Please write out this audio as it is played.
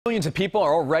Millions of people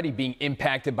are already being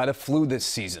impacted by the flu this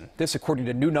season. This according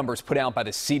to new numbers put out by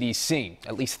the CDC.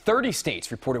 At least 30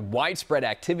 states reported widespread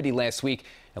activity last week,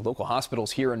 and local hospitals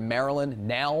here in Maryland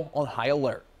now on high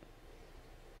alert.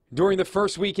 During the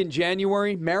first week in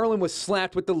January, Maryland was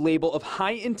slapped with the label of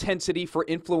high intensity for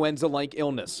influenza-like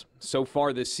illness. So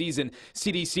far this season,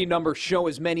 CDC numbers show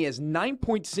as many as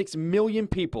 9.6 million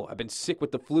people have been sick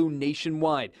with the flu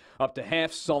nationwide. Up to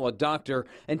half saw a doctor,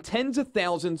 and tens of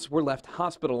thousands were left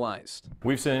hospitalized.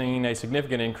 We've seen a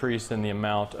significant increase in the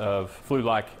amount of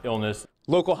flu-like illness.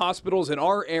 Local hospitals in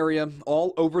our area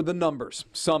all over the numbers.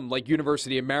 Some, like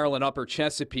University of Maryland Upper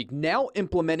Chesapeake, now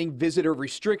implementing visitor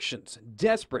restrictions,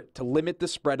 desperate to limit the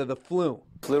spread of the flu.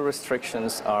 Flu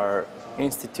restrictions are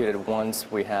instituted once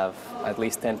we have at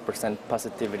least 10%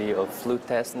 positivity of flu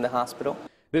tests in the hospital.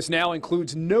 This now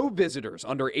includes no visitors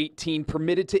under 18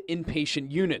 permitted to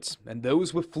inpatient units, and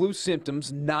those with flu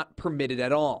symptoms not permitted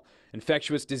at all.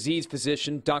 Infectious disease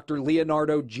physician Dr.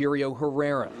 Leonardo Girio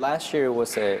Herrera. Last year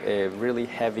was a really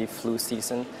heavy flu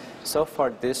season. So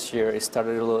far this year, it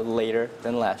started a little later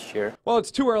than last year. While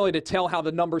it's too early to tell how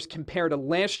the numbers compare to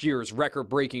last year's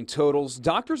record-breaking totals,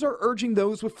 doctors are urging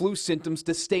those with flu symptoms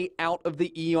to stay out of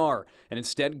the ER and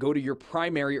instead go to your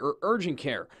primary or urgent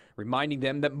care, reminding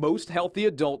them that most healthy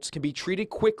adults can be treated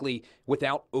quickly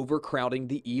without overcrowding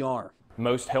the ER.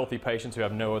 Most healthy patients who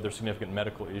have no other significant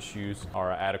medical issues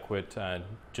are adequate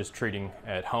just treating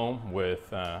at home with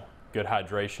good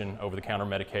hydration, over-the-counter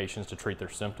medications to treat their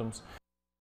symptoms.